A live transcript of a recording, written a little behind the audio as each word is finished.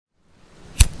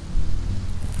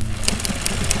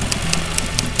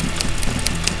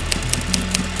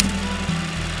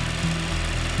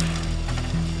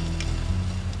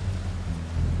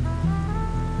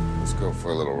for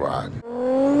a little ride.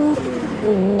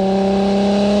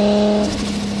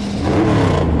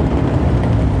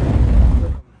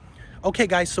 Okay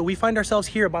guys, so we find ourselves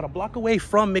here about a block away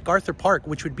from MacArthur Park,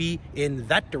 which would be in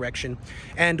that direction.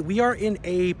 And we are in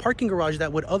a parking garage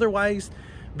that would otherwise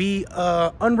be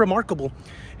unremarkable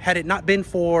had it not been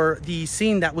for the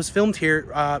scene that was filmed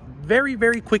here very,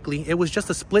 very quickly. It was just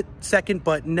a split second,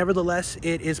 but nevertheless,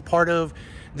 it is part of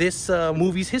this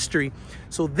movie's history.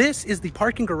 So this is the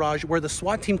parking garage where the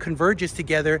SWAT team converges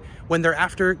together when they're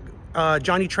after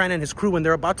Johnny Tran and his crew, when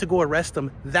they're about to go arrest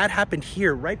them. That happened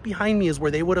here. Right behind me is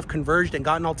where they would have converged and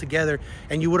gotten all together,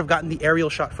 and you would have gotten the aerial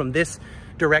shot from this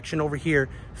direction over here,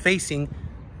 facing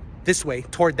this way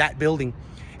toward that building.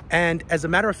 And as a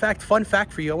matter of fact, fun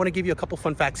fact for you, I want to give you a couple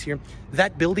fun facts here.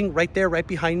 That building right there, right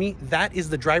behind me, that is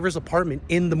the driver's apartment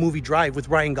in the movie Drive with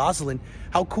Ryan Gosling.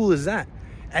 How cool is that?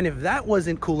 And if that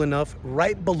wasn't cool enough,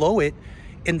 right below it,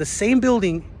 in the same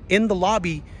building, in the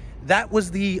lobby, that was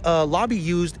the lobby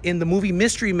used in the movie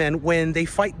Mystery Men when they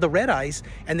fight the Red Eyes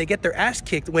and they get their ass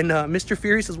kicked when Mr.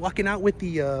 Furious is walking out with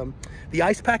the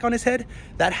ice pack on his head.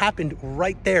 That happened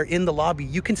right there in the lobby.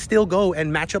 You can still go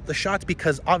and match up the shots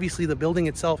because obviously the building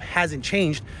itself hasn't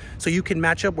changed. So you can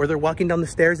match up where they're walking down the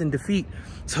stairs in defeat.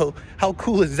 So how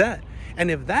cool is that? And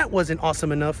if that wasn't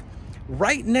awesome enough,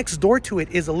 right next door to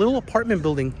it is a little apartment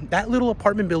building. That little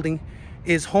apartment building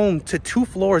is home to 2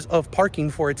 floors of parking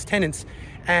for its tenants.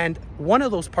 And one of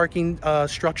those parking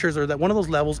structures, or that one of those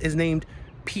levels, is named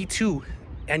P2.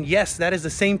 And yes, that is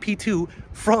the same P2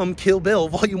 from Kill Bill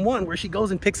Volume 1, where she goes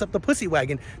and picks up the pussy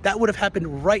wagon. That would have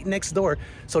happened right next door.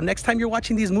 So next time you're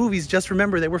watching these movies, just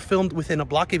remember they were filmed within a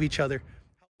block of each other.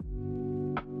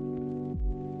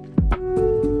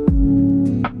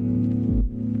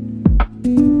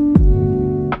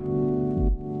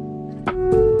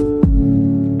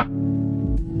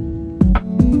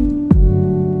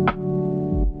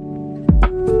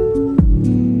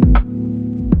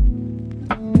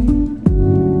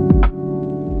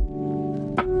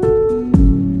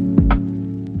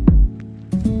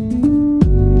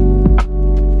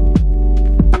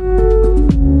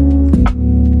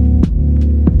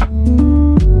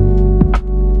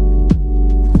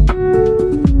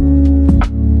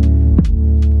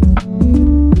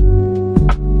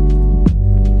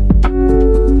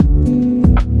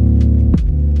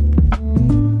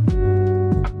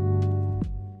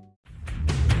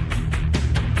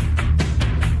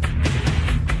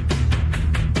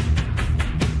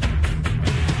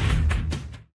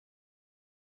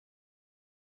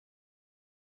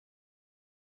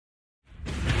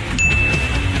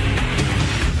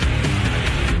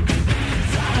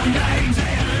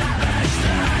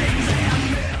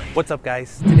 What's up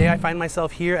guys? Today I find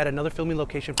myself here at another filming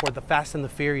location for The Fast and the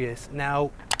Furious. Now,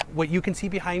 what you can see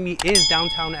behind me is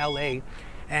downtown LA,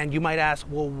 and you might ask,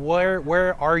 well,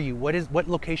 where are you? What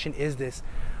location is this?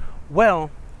 Well,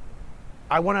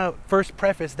 I want to first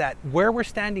preface that where we're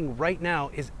standing right now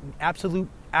is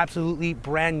absolutely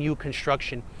brand new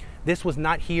construction. This was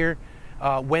not here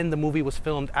when the movie was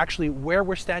filmed. Actually, where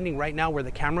we're standing right now, where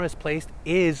the camera is placed,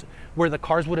 is where the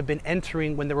cars would have been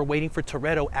entering when they were waiting for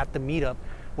Toretto at the meetup,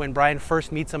 when Brian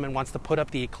first meets him and wants to put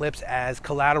up the Eclipse as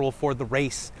collateral for the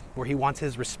race, where he wants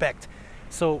his respect.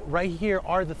 So right here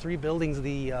are the 3 buildings.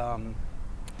 They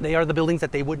are the buildings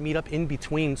that they would meet up in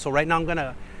between. So right now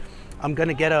I'm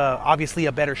gonna get obviously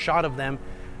a better shot of them,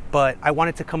 but I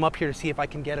wanted to come up here to see if I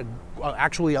can get I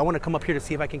want to come up here to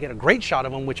see if I can get a great shot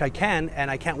of them, which I can,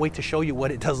 and I can't wait to show you what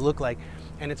it does look like.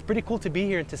 And it's pretty cool to be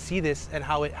here and to see this and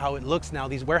how it looks now.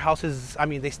 These warehouses, I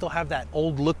mean, they still have that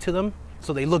old look to them,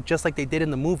 so they look just like they did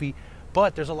in the movie,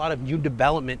 but there's a lot of new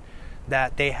development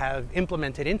that they have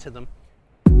implemented into them.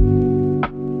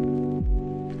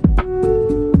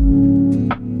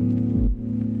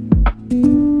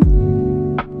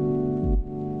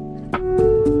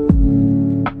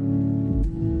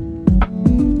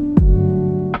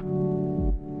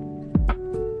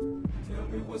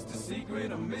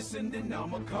 Then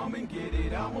I'ma come and get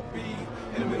it. I'ma be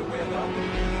in the middle where I'ma be.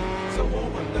 So all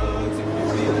my thugs, if you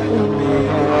feel like I'm big,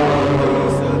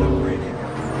 celebrate it.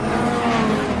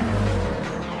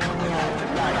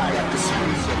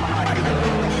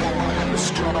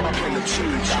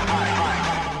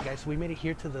 Okay, guys, so we made it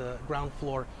here to the ground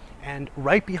floor, and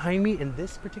right behind me in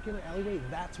this particular alleyway,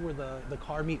 that's where the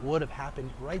car meet would have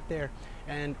happened, right there.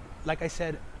 And like I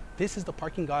said, this is the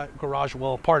parking garage,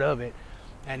 well, part of it.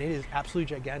 And it is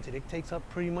absolutely gigantic. It takes up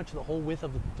pretty much the whole width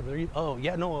of the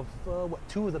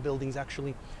 2 of the buildings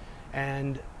actually.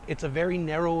 And it's a very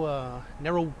narrow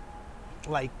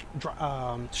like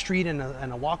street and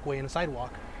a walkway and a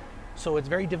sidewalk. so it's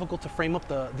very difficult to frame up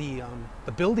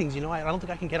the buildings. You know, I don't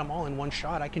think I can get them all in one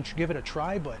shot. I can give it a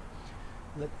try, but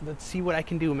let's see what I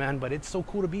can do, man. But it's so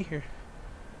cool to be here.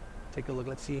 Take a look.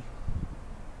 Let's see if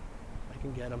I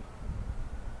can get them.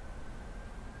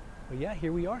 But yeah,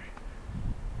 here we are.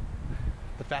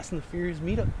 The Fast and the Furious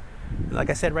meetup. Like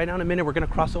I said, right now in a minute, we're going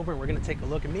to cross over and we're going to take a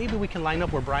look. And maybe we can line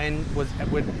up where Brian would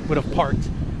have parked,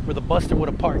 where the Buster would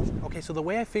have parked. Okay, so the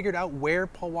way I figured out where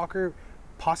Paul Walker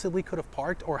possibly could have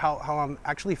parked, or how I'm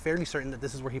actually fairly certain that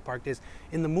this is where he parked, is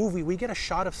in the movie, we get a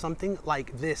shot of something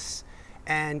like this.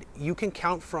 And you can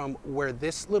count from where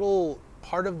this little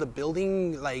part of the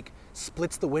building like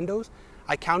splits the windows.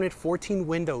 I counted 14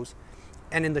 windows.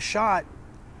 And in the shot,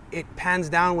 it pans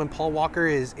down when Paul Walker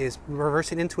is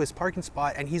reversing into his parking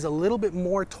spot, and he's a little bit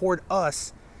more toward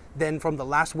us than from the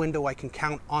last window I can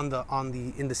count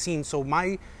in the scene. So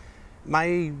my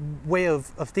way of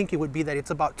thinking would be that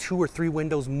it's about 2 or 3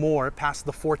 windows more past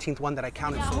the 14th one that I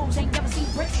counted.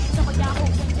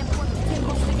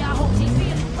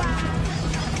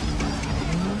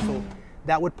 So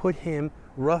that would put him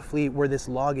roughly where this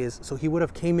log is. So he would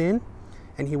have came in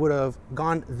and he would have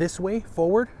gone this way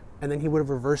forward, and then he would have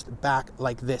reversed back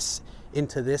like this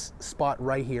into this spot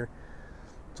right here.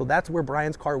 So that's where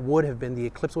Brian's car would have been. The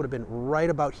Eclipse would have been right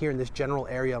about here in this general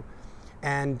area.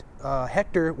 And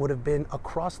Hector would have been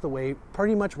across the way,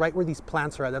 pretty much right where these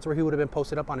plants are at. That's where he would have been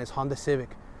posted up on his Honda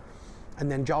Civic. And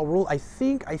then Ja Rule, I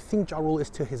think Ja Rule is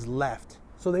to his left.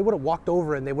 So they would have walked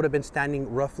over and they would have been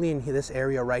standing roughly in this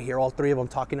area right here. All 3 of them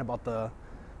talking about the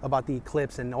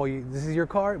Eclipse. And, oh, this is your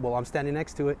car? Well, I'm standing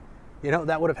next to it. You know,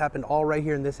 that would have happened all right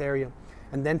here in this area.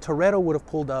 And then Toretto would have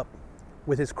pulled up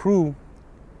with his crew,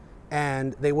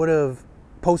 and they would have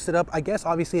posted up, I guess,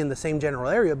 obviously in the same general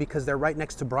area, because they're right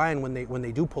next to Brian when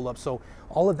they do pull up. So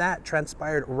all of that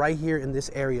transpired right here in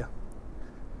this area.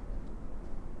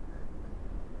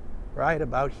 Right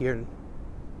about here.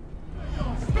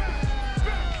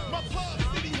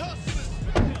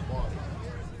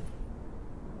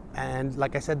 And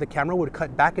like I said, the camera would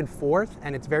cut back and forth,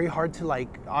 and it's very hard to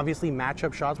like obviously match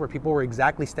up shots where people were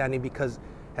exactly standing, because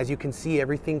as you can see,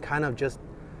 everything kind of just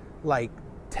like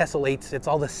tessellates. It's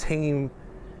all the same,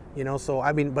 you know. So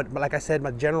I mean, but like I said,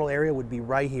 my general area would be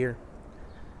right here.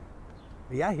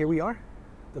 But yeah, here we are,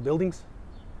 the buildings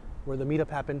where the meetup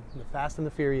happened, the Fast and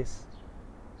the Furious.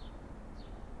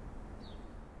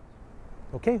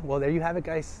 Okay, well, there you have it,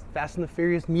 guys. Fast and the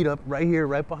Furious meetup right here,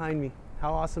 right behind me.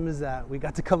 How awesome is that? We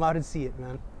got to come out and see it,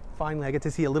 man. Finally, I get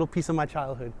to see a little piece of my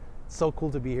childhood. It's so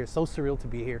cool to be here. So surreal to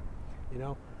be here, you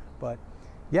know? But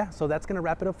yeah, so that's gonna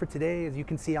wrap it up for today. As you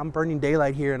can see, I'm burning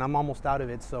daylight here and I'm almost out of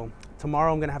it. So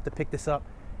tomorrow I'm gonna have to pick this up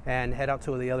and head out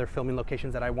to the other filming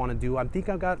locations that I wanna do. I think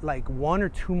I've got like 1 or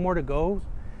 2 more to go.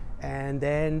 And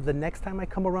then the next time I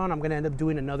come around, I'm gonna end up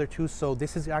doing another 2. So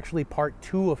this is actually part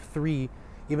 2 of 3,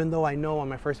 even though I know on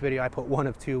my first video I put 1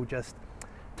 of 2, just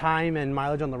time and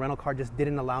mileage on the rental car just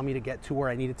didn't allow me to get to where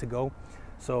I needed to go.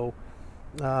 So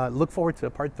look forward to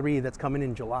part 3 that's coming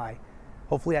in July.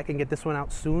 Hopefully I can get this one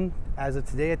out soon. As of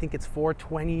today, I think it's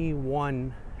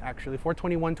 4/21, actually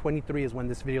 4/21/23 is when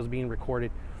this video is being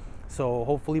recorded. So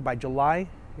hopefully by July,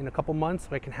 in a couple months,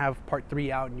 I can have part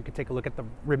 3 out and you can take a look at the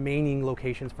remaining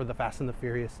locations for the Fast and the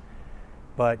Furious.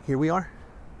 But here we are,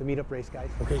 the meetup race, guys.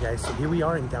 Okay guys, so here we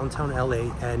are in downtown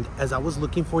LA, and as I was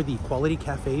looking for the Quality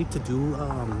Cafe to do,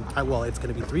 well, it's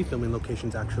gonna be 3 filming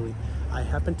locations actually, I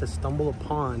happened to stumble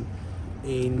upon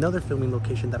another filming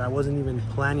location that I wasn't even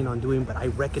planning on doing, but I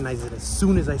recognized it as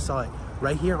soon as I saw it,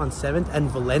 right here on 7th and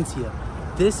Valencia.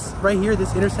 This right here,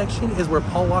 this intersection is where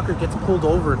Paul Walker gets pulled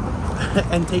over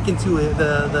and taken to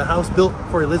the house built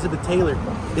for Elizabeth Taylor.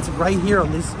 It's right here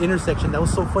on this intersection. That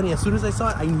was so funny. As soon as I saw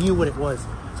it, I knew what it was.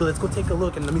 So let's go take a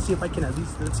look and let me see if I can at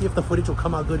least, let's see if the footage will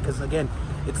come out good, because again,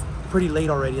 it's pretty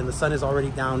late already and the sun is already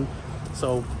down.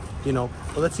 So, you know,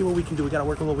 but let's see what we can do. We gotta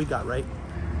work with what we got, right?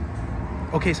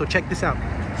 Okay, so check this out.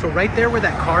 So right there where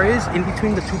that car is, in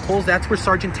between the 2 poles, that's where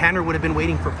Sergeant Tanner would have been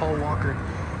waiting for Paul Walker.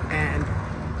 And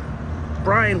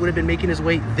Brian would have been making his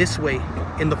way this way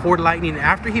in the Ford Lightning.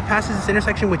 After he passes this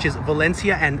intersection, which is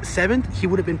Valencia and 7th, he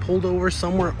would have been pulled over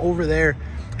somewhere over there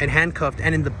and handcuffed.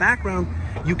 And in the background,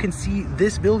 you can see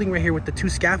this building right here with the 2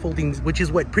 scaffoldings, which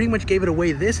is what pretty much gave it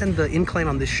away. This and the incline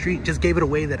on this street just gave it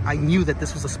away that I knew that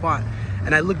this was a spot.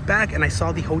 And I looked back and I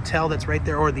saw the hotel that's right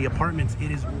there, or the apartments.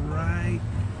 It is right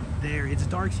there. It's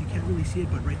dark, so you can't really see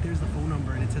it, but right there's the phone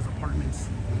number and it says apartments.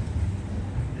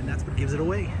 And that's what gives it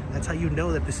away. That's how you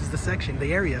know that this is the section,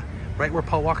 the area, right where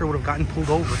Paul Walker would have gotten pulled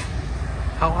over.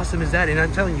 How awesome is that? And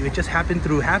I'm telling you, it just happened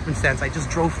through happenstance. I just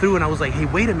drove through and I was like, hey,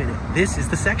 wait a minute. This is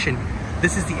the section.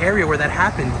 This is the area where that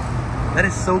happened. That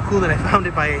is so cool that I found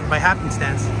it by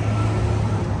happenstance.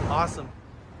 Awesome.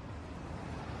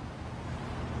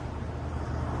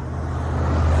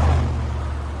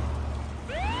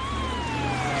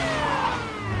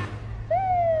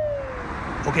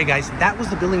 Okay guys, that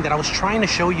was the building that I was trying to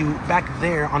show you back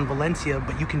there on Valencia,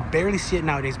 but you can barely see it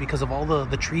nowadays because of all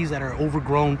the trees that are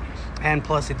overgrown, and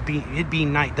plus it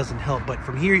being night doesn't help. But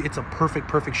from here, it's a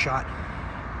perfect shot.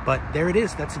 But there it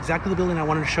is. That's exactly the building I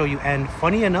wanted to show you. And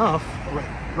funny enough,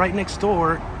 right next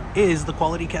door is the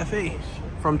Quality Cafe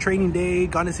from Training Day,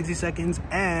 Gone in 60 Seconds,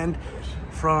 and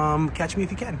from Catch Me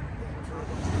If You Can.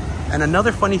 And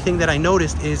another funny thing that I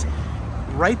noticed is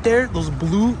right there, the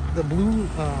blue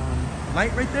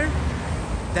light right there,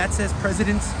 that says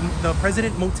the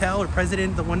President Motel, or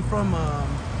President, the one from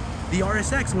the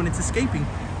RSX when it's escaping.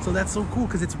 So that's so cool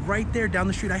because it's right there down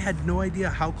the street. I had no idea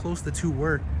how close the two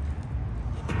were.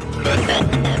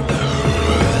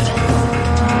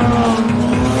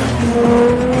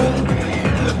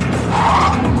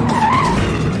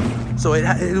 So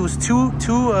it was two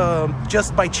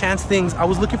just by chance things. I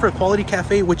was looking for a Quality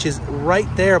Cafe, which is right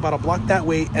there about a block that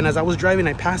way, and as I was driving,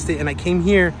 I passed it and I came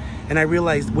here and I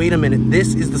realized, wait a minute,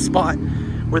 this is the spot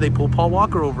where they pulled Paul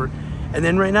Walker over. And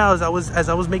then right now, as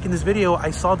I was making this video, I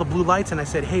saw the blue lights and I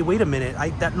said, hey, wait a minute,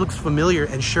 that looks familiar.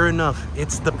 And sure enough,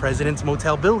 it's the President's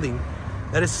Motel building.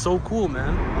 That is so cool,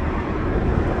 man.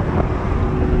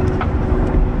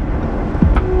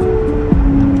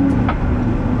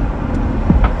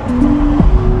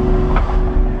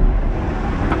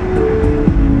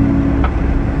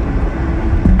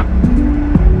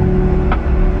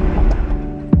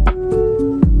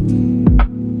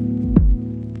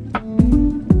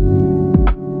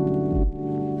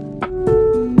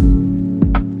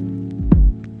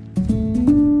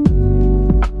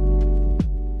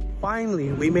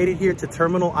 Finally, we made it here to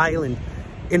Terminal Island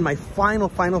in my final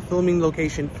filming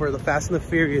location for the Fast and the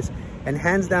Furious. And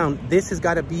hands down, this has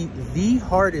got to be the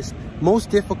hardest, most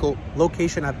difficult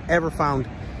location I've ever found.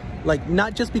 Like,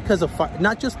 not just because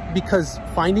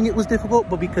finding it was difficult,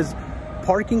 but because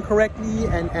parking correctly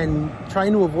and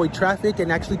trying to avoid traffic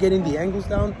and actually getting the angles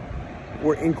down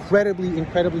were incredibly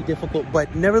difficult.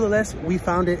 But nevertheless, we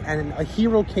found it, and a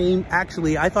hero came.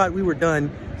 Actually, I thought we were done.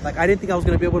 Like, I didn't think I was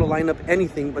going to be able to line up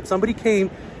anything, but somebody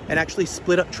came and actually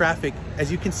split up traffic.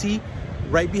 As you can see,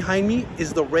 right behind me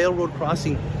is the railroad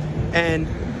crossing, and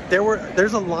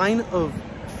there's a line of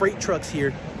freight trucks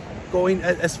here going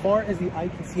as far as the eye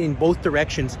can see in both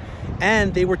directions,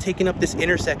 and they were taking up this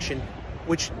intersection,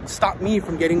 which stopped me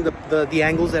from getting the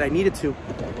angles that I needed to.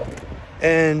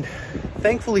 And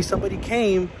thankfully, somebody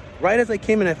came right as I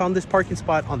came in. I found this parking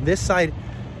spot on this side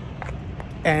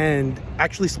and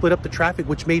actually split up the traffic,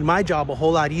 which made my job a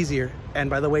whole lot easier. And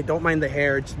by the way, don't mind the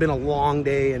hair, it's been a long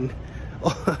day, and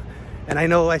and I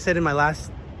know I said in my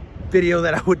last video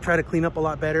that I would try to clean up a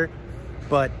lot better,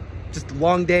 but just a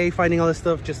long day finding all this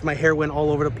stuff. Just my hair went all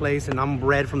over the place and I'm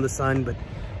red from the sun, but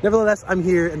nevertheless, I'm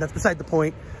here, and that's beside the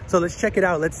point. So let's check it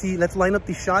out. Let's line up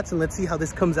these shots and let's see how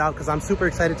this comes out, because I'm super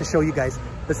excited to show you guys.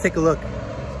 Let's take a look.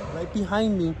 Right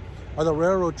behind me are the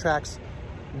railroad tracks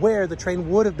where the train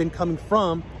would have been coming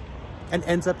from, and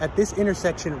ends up at this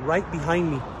intersection right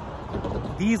behind me.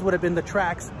 These would have been the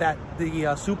tracks that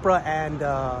the Supra and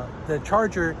the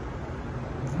Charger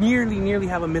nearly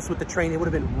have a miss with the train. It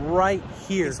would have been right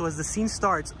here. Okay, so as the scene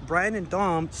starts, Brian and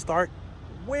Dom start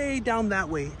way down that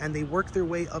way and they work their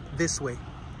way up this way.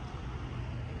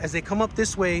 As they come up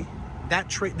this way,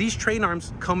 these train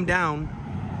arms come down,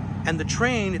 and the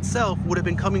train itself would have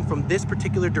been coming from this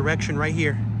particular direction right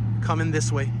here, coming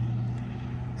this way.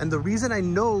 And the reason I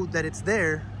know that it's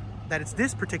there, that it's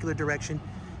this particular direction,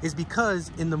 is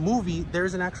because in the movie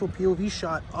there's an actual POV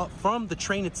shot up from the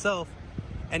train itself,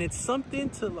 and it's something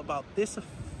to about this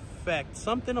effect,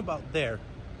 something about there.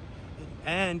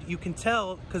 And you can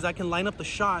tell because I can line up the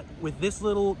shot with this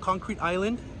little concrete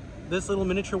island, this little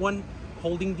miniature one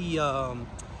holding the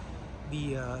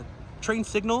train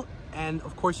signal, and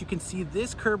of course you can see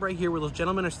this curb right here where those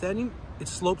gentlemen are standing. It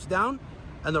slopes down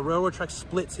and the railroad track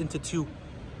splits into two,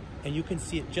 and you can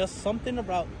see it, just something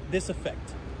about this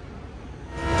effect.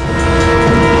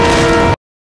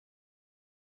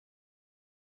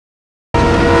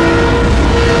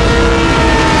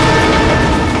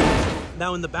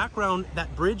 Now in the background,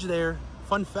 that bridge there,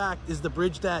 fun fact, is the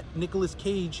bridge that Nicolas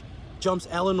Cage jumps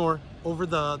Eleanor over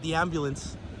the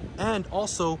ambulance. And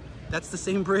also, that's the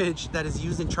same bridge that is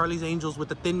used in Charlie's Angels with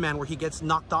the Thin Man, where he gets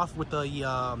knocked off with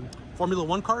the Formula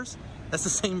 1 cars. That's the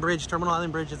same bridge, Terminal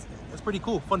Island Bridge. It's pretty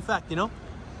cool, fun fact, you know?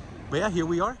 But yeah, here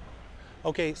we are.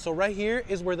 Okay, so right here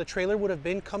is where the trailer would have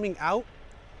been coming out,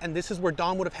 and this is where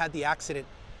Dom would have had the accident.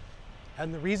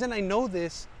 And the reason I know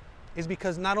this is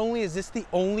because not only is this the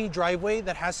only driveway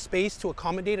that has space to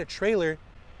accommodate a trailer,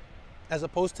 as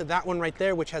opposed to that one right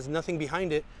there, which has nothing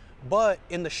behind it, but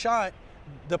in the shot,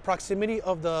 the proximity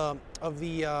of the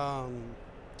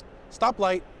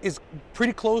stoplight is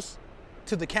pretty close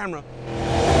to the camera.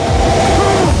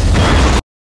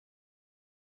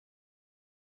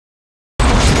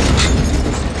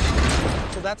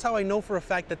 So that's how I know for a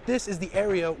fact that this is the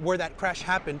area where that crash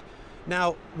happened.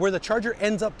 Now, where the Charger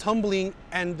ends up tumbling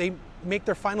and they make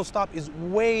their final stop is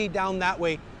way down that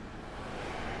way.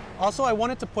 Also, I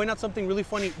wanted to point out something really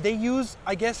funny. They use,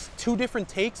 I guess, 2 different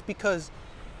takes, because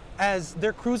as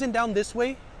they're cruising down this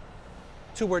way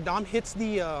to where Dom hits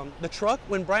the truck,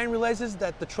 when Brian realizes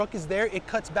that the truck is there, it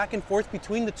cuts back and forth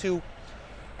between the two,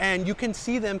 and you can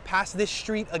see them pass this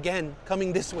street again,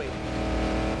 coming this way.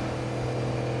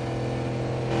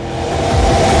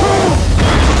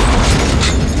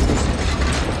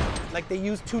 Like they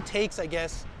used 2 takes, I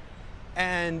guess,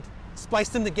 and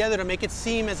spliced them together to make it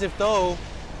seem as if though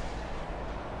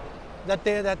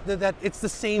that it's the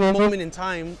same moment in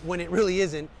time, when it really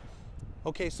isn't.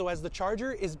 Okay, so as the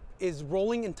Charger is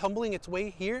rolling and tumbling its way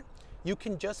here, you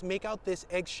can just make out this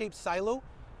egg-shaped silo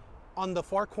on the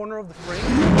far corner of the frame,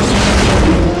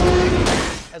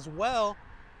 as well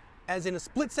as in a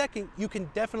split second, you can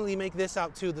definitely make this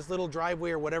out too, this little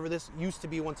driveway or whatever this used to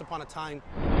be once upon a time.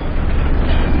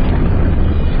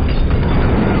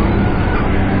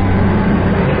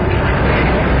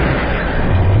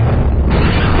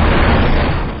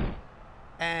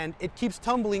 And it keeps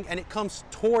tumbling and it comes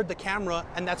toward the camera,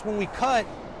 and that's when we cut,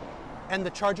 and the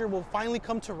Charger will finally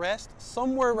come to rest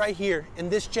somewhere right here in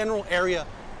this general area.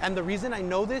 And the reason I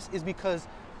know this is because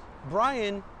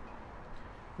Brian,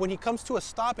 when he comes to a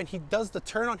stop and he does the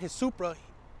turn on his Supra,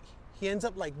 he ends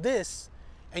up like this,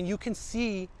 and you can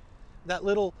see that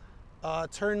little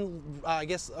turn, I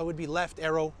guess it would be left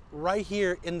arrow, right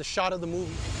here in the shot of the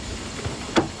movie.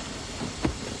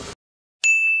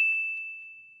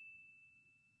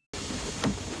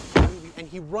 And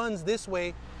he runs this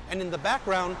way, and in the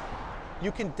background,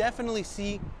 you can definitely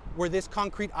see where this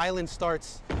concrete island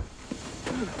starts.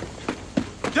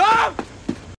 Jump!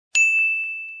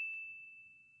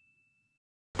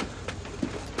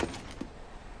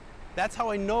 That's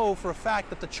how I know for a fact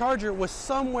that the Charger was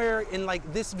somewhere in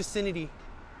like this vicinity,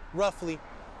 roughly.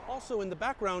 Also in the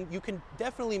background, you can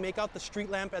definitely make out the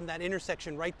street lamp and that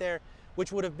intersection right there,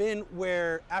 which would have been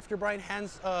where, after Brian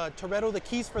hands Toretto the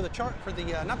keys for the for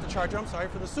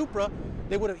the Supra,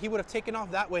 he would have taken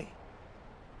off that way,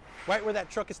 right where that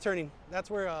truck is turning. That's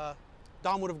where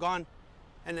Dom would have gone,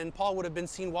 and then Paul would have been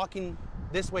seen walking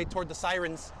this way toward the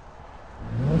sirens.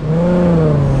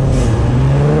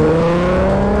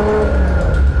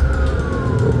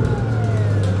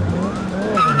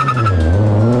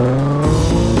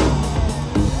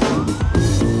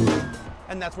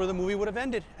 That's where the movie would have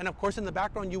ended. And of course, in the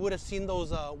background, you would have seen those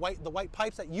the white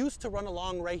pipes that used to run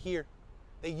along right here.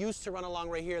 They used to run along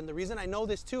right here. And the reason I know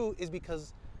this too is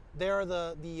because there are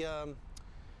the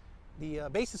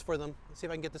bases for them. Let's see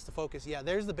if I can get this to focus. Yeah,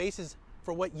 there's the bases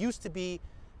for what used to be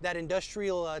that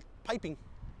industrial piping.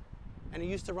 And it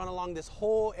used to run along this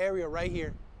whole area right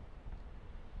here.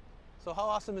 So how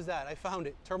awesome is that? I found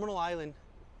it. Terminal Island.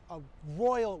 A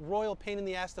royal pain in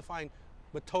the ass to find,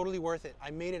 but totally worth it.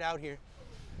 I made it out here.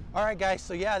 All right, guys,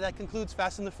 so yeah, that concludes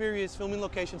Fast and the Furious Filming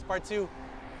Locations Part 2.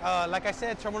 Like I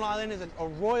said, Terminal Island is a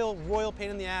royal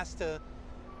pain in the ass to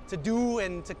do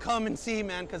and to come and see,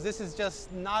 man, because this is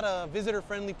just not a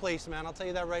visitor-friendly place, man. I'll tell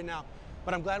you that right now.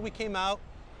 But I'm glad we came out.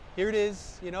 Here it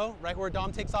is, you know, right where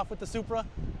Dom takes off with the Supra,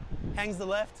 hangs the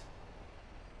left.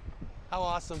 How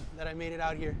awesome that I made it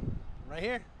out here, right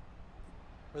here,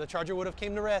 where the Charger would have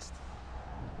came to rest.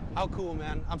 How cool,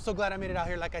 man. I'm so glad I made it out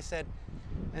here, like I said.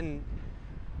 And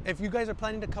if you guys are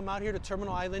planning to come out here to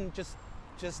Terminal Island, just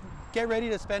get ready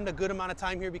to spend a good amount of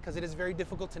time here, because it is very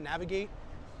difficult to navigate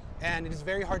and it is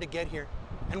very hard to get here.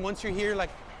 And once you're here, like,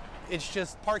 it's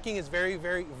just, parking is very,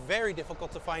 very, very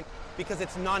difficult to find because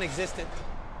it's non-existent.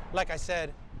 Like I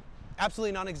said,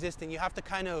 absolutely non-existent. You have to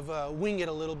kind of wing it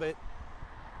a little bit.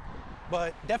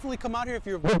 But definitely come out here if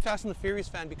you're a big Fast and the Furious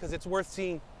fan, because it's worth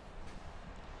seeing.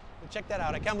 Check that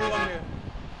out. I can't believe I'm here.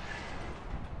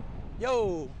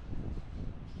 Yo.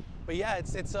 But yeah,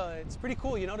 it's pretty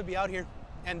cool, you know, to be out here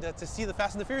and to see the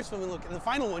Fast and the Furious film and look, and the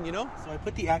final one, you know. So I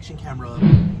put the action camera up,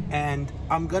 and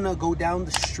I'm gonna go down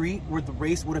the street where the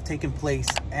race would have taken place.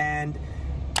 And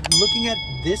looking at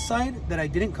this side that I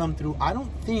didn't come through, I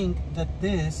don't think that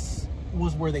this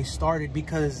was where they started,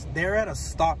 because they're at a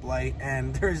stoplight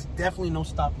and there's definitely no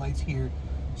stoplights here.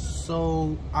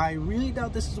 So I really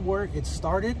doubt this is where it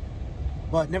started.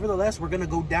 But nevertheless, we're gonna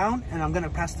go down and I'm gonna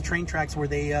pass the train tracks where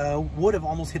they would have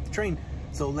almost hit the train.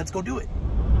 So let's go do it.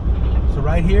 So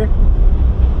right here,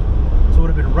 so it would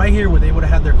have been right here where they would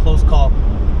have had their close call.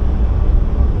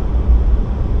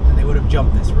 And they would have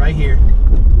jumped this right here.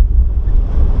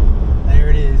 There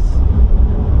it is.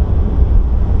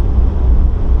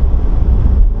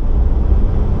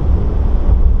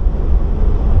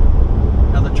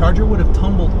 Now the Charger would have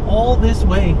tumbled all this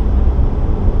way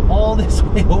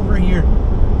over here.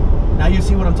 Now you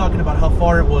see what I'm talking about, how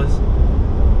far it was,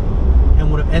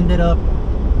 and would have ended up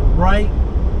right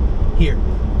here.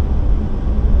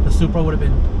 The Supra would have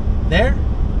been there,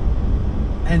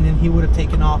 and then he would have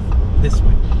taken off this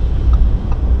way.